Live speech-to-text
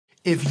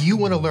If you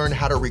want to learn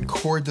how to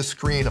record the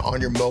screen on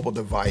your mobile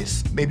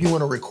device, maybe you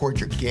want to record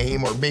your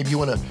game, or maybe you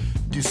want to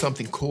do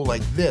something cool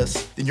like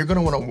this, then you're going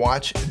to want to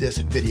watch this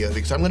video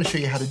because I'm going to show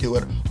you how to do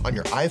it on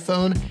your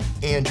iPhone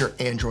and your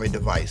Android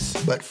device.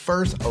 But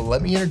first,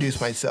 let me introduce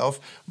myself.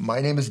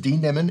 My name is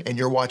Nimmin, and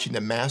you're watching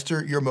the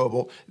Master Your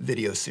Mobile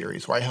video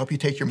series, where I help you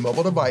take your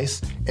mobile device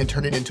and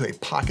turn it into a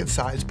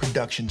pocket-sized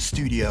production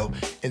studio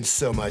and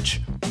so much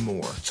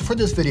more. So for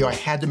this video, I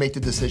had to make the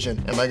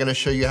decision, am I going to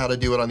show you how to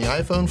do it on the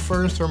iPhone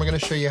first, or am I going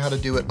to show you how to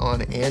do it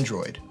on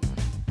Android?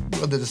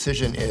 Well, the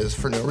decision is,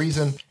 for no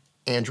reason,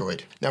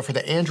 Android. Now for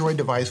the Android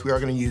device, we are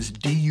going to use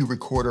DU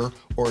Recorder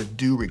or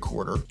Do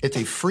Recorder. It's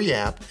a free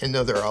app, and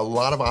though there are a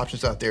lot of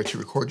options out there to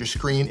record your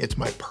screen, it's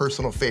my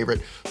personal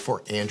favorite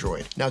for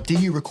Android. Now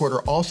DU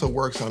Recorder also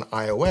works on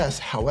iOS.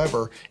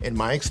 However, in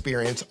my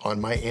experience on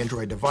my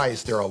Android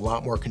device, there are a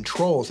lot more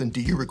controls in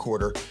DU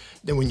Recorder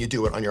than when you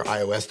do it on your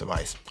iOS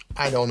device.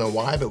 I don't know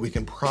why, but we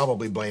can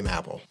probably blame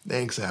Apple.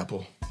 Thanks,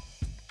 Apple.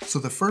 So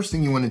the first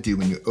thing you want to do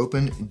when you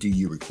open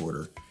DU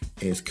Recorder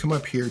is come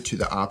up here to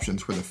the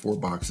options where the 4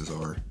 boxes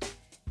are.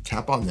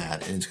 Tap on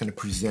that, and it's going to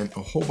present a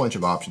whole bunch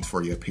of options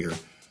for you up here.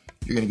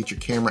 You're going to get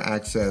your camera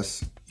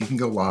access, you can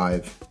go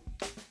live,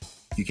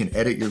 you can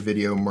edit your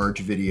video,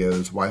 merge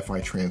videos, Wi-Fi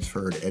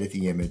transferred, edit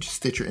the image,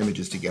 stitch your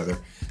images together.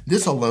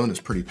 This alone is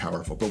pretty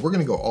powerful, but we're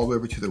going to go all the way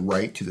over to the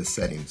right to the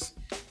settings,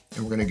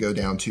 and we're going to go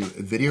down to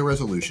video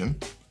resolution.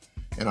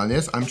 And on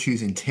this, I'm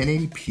choosing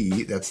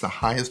 1080p. That's the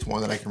highest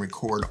one that I can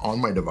record on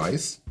my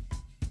device.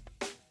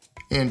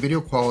 And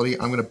video quality,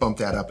 I'm gonna bump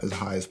that up as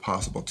high as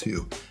possible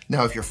too.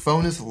 Now, if your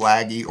phone is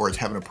laggy or it's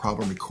having a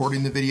problem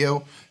recording the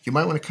video, you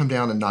might wanna come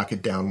down and knock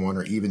it down 1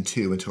 or even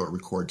 2 until it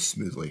records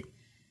smoothly.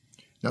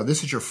 Now,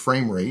 this is your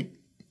frame rate.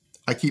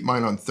 I keep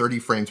mine on 30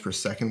 frames per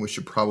second, which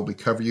should probably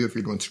cover you if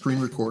you're doing screen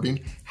recording.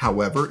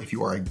 However, if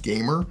you are a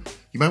gamer,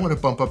 you might wanna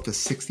bump up to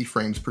 60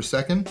 frames per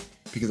second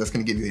because that's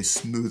gonna give you a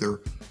smoother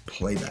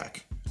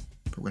playback.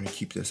 But we're gonna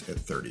keep this at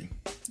 30.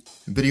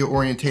 Video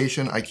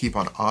orientation, I keep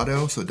on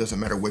auto, so it doesn't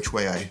matter which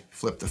way I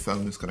flip the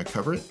phone, it's gonna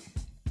cover it.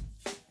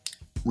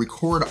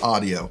 Record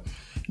audio.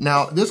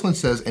 Now, this one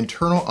says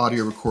internal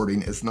audio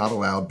recording is not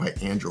allowed by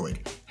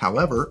Android.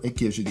 However, it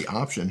gives you the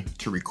option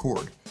to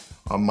record.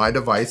 On my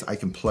device, I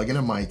can plug in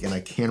a mic and I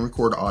can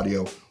record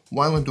audio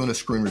while I'm doing a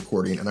screen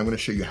recording, and I'm gonna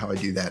show you how I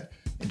do that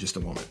in just a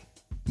moment.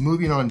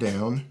 Moving on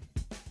down,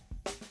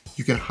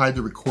 you can hide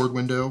the record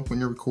window when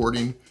you're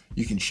recording.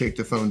 You can shake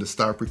the phone to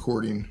stop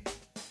recording.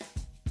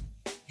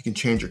 You can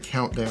change your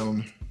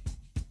countdown.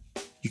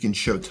 You can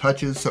show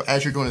touches. So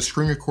as you're doing a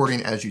screen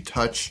recording, as you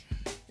touch,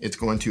 it's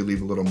going to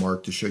leave a little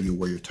mark to show you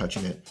where you're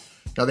touching it.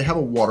 Now they have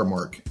a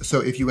watermark. So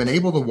if you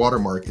enable the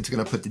watermark, it's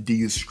gonna put the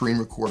DU screen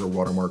recorder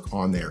watermark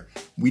on there.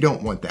 We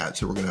don't want that,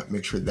 so we're gonna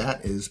make sure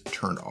that is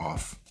turned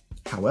off.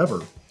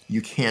 However,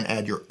 you can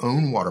add your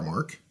own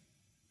watermark.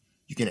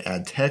 You can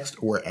add text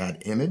or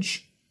add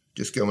image.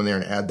 Just go in there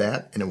and add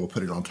that, and it will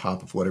put it on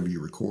top of whatever you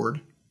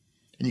record.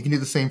 And you can do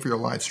the same for your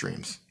live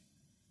streams.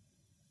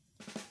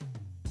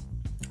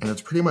 And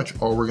that's pretty much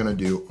all we're gonna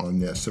do on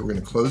this. So we're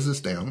gonna close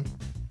this down.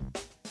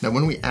 Now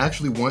when we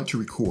actually want to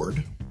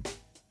record,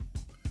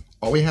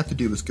 all we have to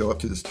do is go up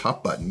to this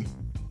top button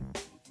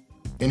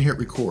and hit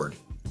record.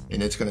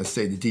 And it's gonna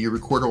say the DU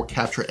Recorder will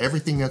capture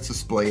everything that's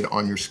displayed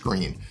on your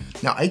screen.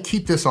 Now I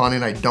keep this on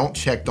and I don't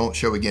check, don't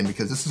show again,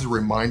 because this is a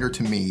reminder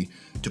to me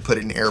to put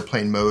it in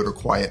airplane mode or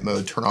quiet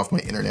mode, turn off my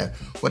internet,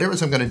 whatever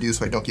I'm gonna do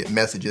so I don't get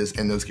messages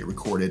and those get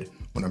recorded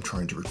when I'm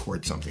trying to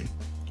record something.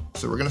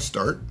 So we're gonna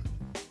start.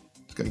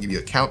 It's gonna give you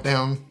a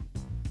countdown,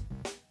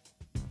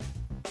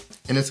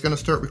 and it's gonna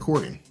start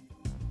recording.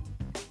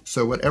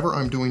 So whatever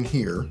I'm doing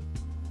here,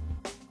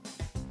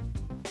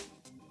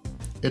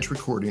 it's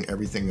recording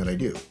everything that I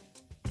do.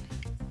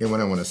 And when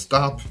I wanna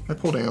stop, I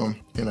pull down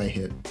and I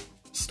hit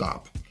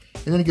stop.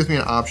 And then it gives me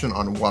an option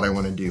on what I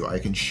wanna do. I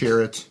can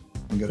share it,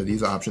 and go to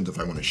these options if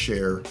I wanna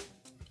share.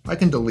 I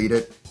can delete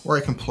it, or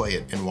I can play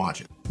it and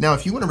watch it. Now,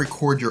 if you wanna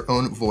record your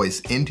own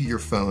voice into your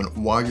phone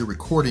while you're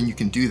recording, you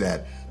can do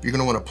that. You're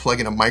gonna wanna plug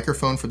in a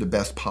microphone for the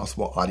best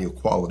possible audio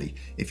quality.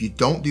 If you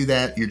don't do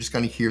that, you're just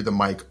gonna hear the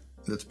mic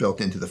that's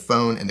built into the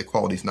phone and the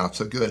quality's not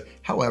so good.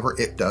 However,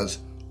 it does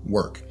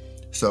work.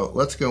 So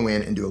let's go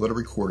in and do a little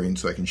recording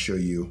so I can show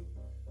you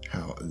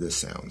how this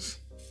sounds.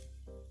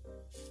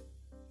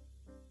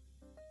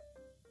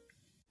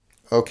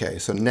 Okay,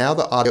 so now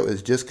the audio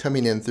is just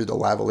coming in through the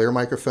lavalier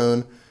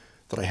microphone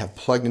that I have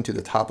plugged into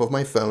the top of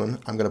my phone.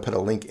 I'm gonna put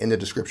a link in the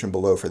description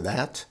below for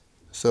that.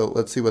 So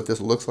let's see what this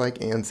looks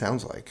like and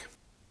sounds like.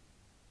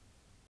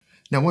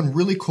 Now, one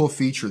really cool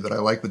feature that I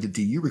like with the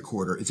DU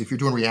Recorder is if you're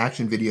doing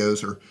reaction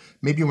videos, or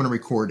maybe you wanna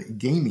record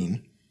gaming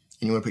and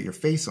you wanna put your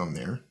face on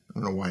there. I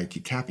don't know why I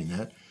keep tapping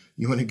that.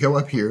 You wanna go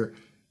up here,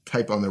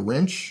 type on the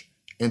wrench,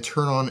 and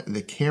turn on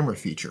the camera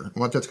feature. And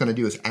what that's gonna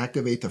do is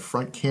activate the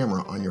front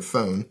camera on your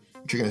phone,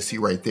 which you're gonna see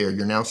right there.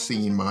 You're now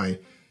seeing my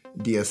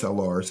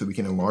DSLR, so we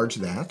can enlarge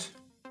that,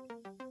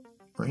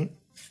 right?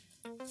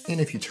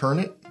 And if you turn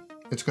it,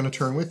 it's gonna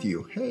turn with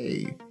you.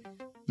 Hey.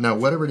 Now,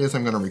 whatever it is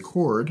I'm gonna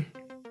record,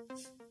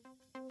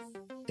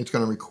 it's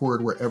gonna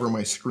record wherever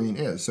my screen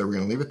is. So we're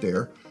gonna leave it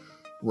there.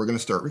 We're gonna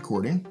start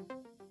recording.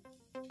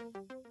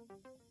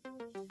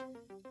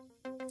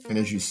 And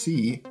as you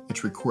see,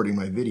 it's recording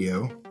my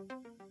video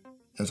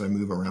as I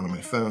move around on my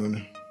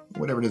phone.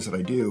 Whatever it is that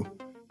I do,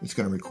 it's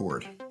gonna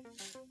record.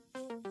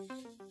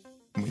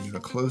 And when you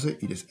close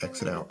it, you just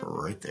exit out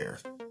right there.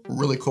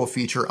 Really cool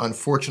feature.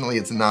 Unfortunately,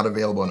 it's not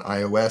available on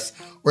iOS,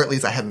 or at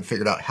least I haven't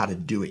figured out how to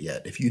do it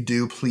yet. If you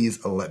do,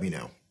 please let me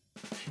know.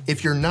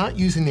 If you're not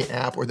using the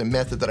app or the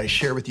method that I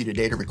share with you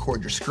today to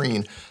record your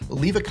screen,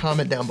 leave a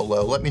comment down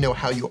below. Let me know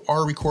how you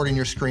are recording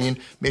your screen.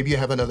 Maybe you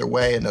have another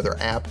way, another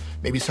app,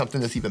 maybe something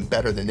that's even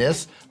better than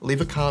this.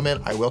 Leave a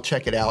comment, I will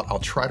check it out. I'll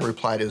try to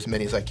reply to as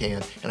many as I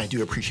can, and I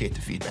do appreciate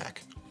the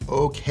feedback.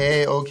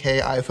 Okay,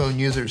 iPhone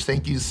users,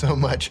 thank you so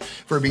much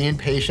for being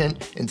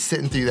patient and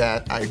sitting through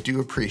that. I do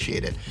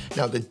appreciate it.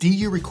 Now, the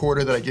DU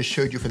recorder that I just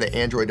showed you for the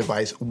Android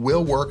device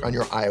will work on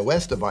your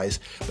iOS device,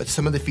 but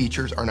some of the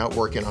features are not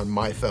working on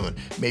my phone.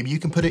 Maybe you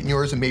can put it in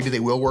yours and maybe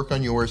they will work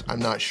on yours. I'm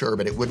not sure,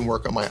 but it wouldn't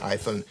work on my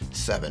iPhone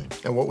 7.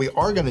 And what we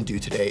are gonna do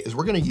today is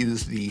we're gonna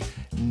use the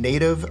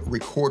native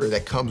recorder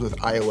that comes with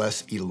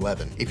iOS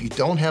 11. If you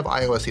don't have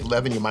iOS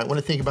 11, you might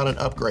wanna think about an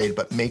upgrade,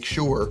 but make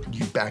sure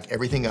you back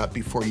everything up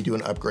before you do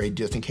an upgrade,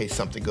 just in case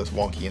something goes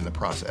wonky in the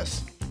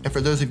process. And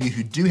for those of you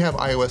who do have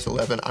iOS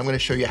 11, I'm gonna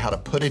show you how to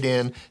put it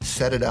in,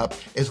 set it up,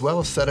 as well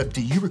as set up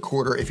DU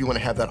recorder if you wanna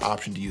have that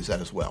option to use that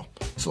as well.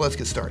 So let's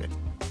get started.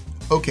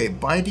 Okay,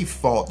 by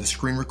default, the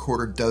screen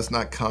recorder does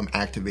not come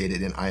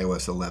activated in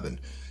iOS 11.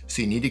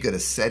 So you need to go to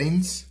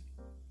Settings,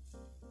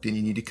 then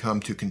you need to come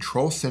to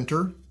Control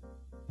Center,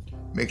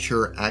 make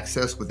sure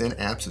Access within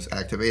apps is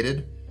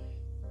activated,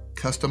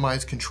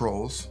 Customize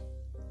Controls,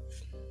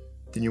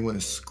 then you want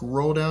to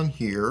scroll down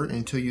here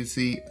until you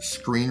see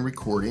screen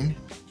recording.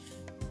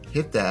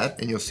 Hit that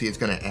and you'll see it's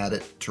going to add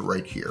it to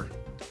right here.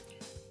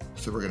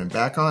 So we're going to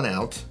back on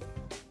out.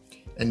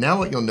 And now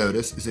what you'll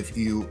notice is if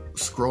you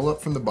scroll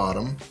up from the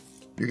bottom,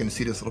 you're going to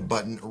see this little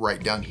button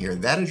right down here.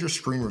 That is your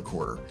screen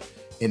recorder.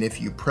 And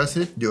if you press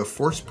it, do a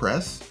force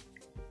press,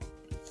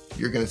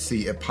 you're going to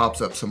see it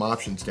pops up some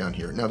options down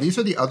here. Now these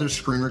are the other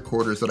screen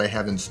recorders that I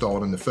have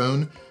installed on the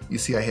phone. You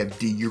see I have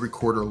DU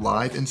Recorder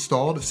Live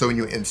installed. So when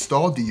you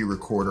install DU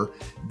Recorder,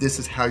 this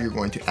is how you're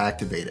going to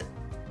activate it.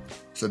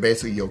 So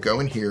basically you'll go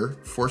in here,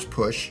 force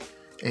push,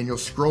 and you'll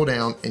scroll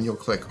down and you'll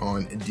click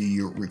on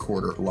DU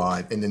Recorder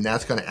Live, and then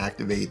that's going to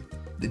activate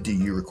the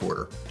DU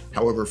recorder.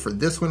 However, for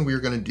this one, we're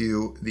going to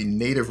do the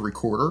native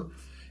recorder.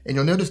 And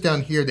you'll notice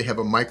down here they have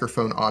a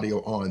microphone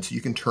audio on, so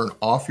you can turn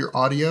off your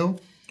audio.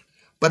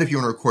 But if you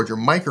want to record your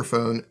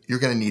microphone, you're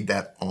going to need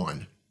that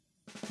on.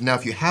 Now,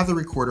 if you have the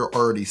recorder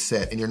already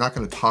set and you're not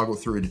going to toggle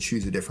through to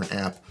choose a different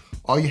app,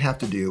 all you have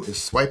to do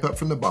is swipe up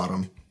from the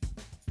bottom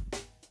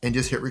and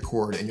just hit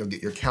record and you'll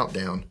get your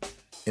countdown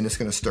and it's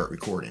going to start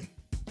recording.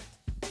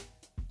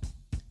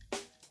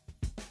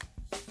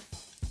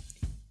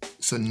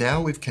 So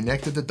now we've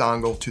connected the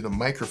dongle to the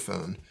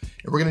microphone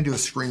and we're going to do a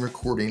screen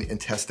recording and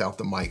test out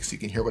the mic so you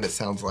can hear what it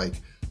sounds like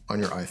on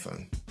your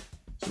iPhone.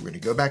 So we're going to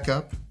go back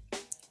up.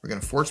 We're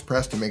going to force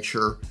press to make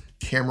sure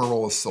camera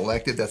roll is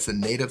selected. That's the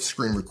native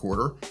screen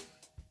recorder.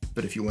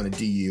 But if you want a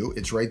DU,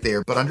 it's right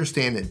there. But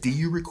understand that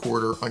DU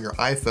recorder on your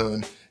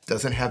iPhone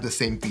doesn't have the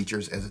same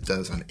features as it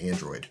does on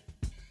Android.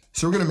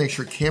 So we're going to make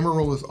sure camera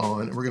roll is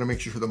on, and we're going to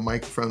make sure the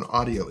microphone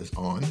audio is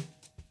on,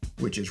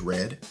 which is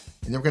red.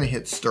 And then we're going to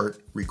hit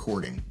start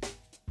recording.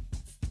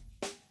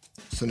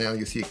 So now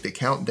you see the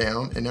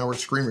countdown, and now we're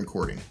screen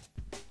recording.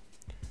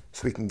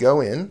 So we can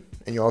go in,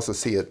 and you also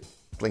see it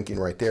blinking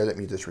right there. That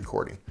means it's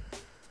recording.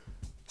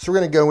 So we're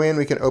going to go in,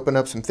 we can open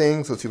up some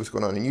things. Let's see what's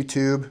going on in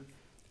YouTube.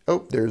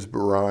 Oh, there's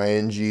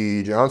Brian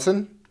G.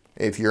 Johnson.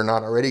 If you're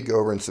not already, go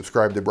over and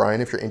subscribe to Brian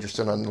if you're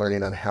interested in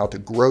learning on how to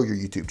grow your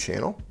YouTube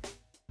channel.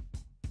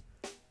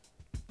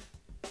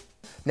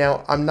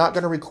 Now, I'm not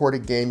going to record a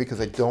game because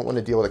I don't want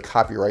to deal with a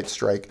copyright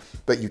strike,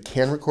 but you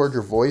can record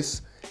your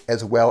voice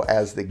as well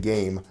as the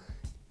game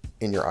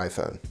in your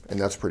iPhone, and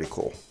that's pretty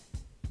cool.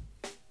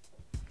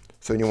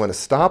 So when you want to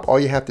stop, all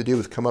you have to do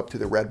is come up to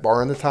the red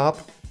bar on the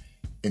top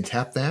and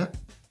tap that,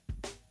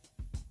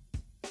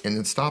 and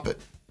then stop it.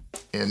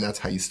 And that's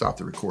how you stop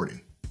the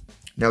recording.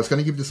 Now it's going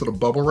to give this little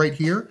bubble right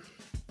here.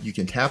 You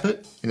can tap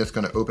it and it's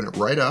going to open it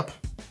right up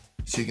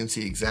so you can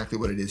see exactly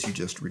what it is you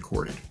just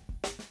recorded.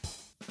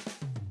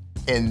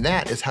 And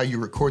that is how you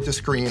record the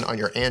screen on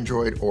your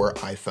Android or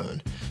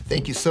iPhone.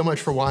 Thank you so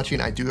much for watching.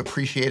 I do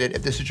appreciate it.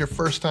 If this is your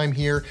first time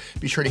here,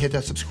 be sure to hit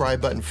that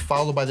subscribe button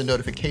followed by the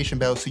notification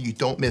bell so you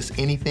don't miss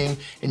anything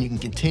and you can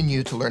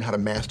continue to learn how to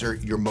master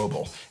your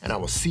mobile. And I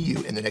will see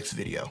you in the next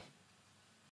video.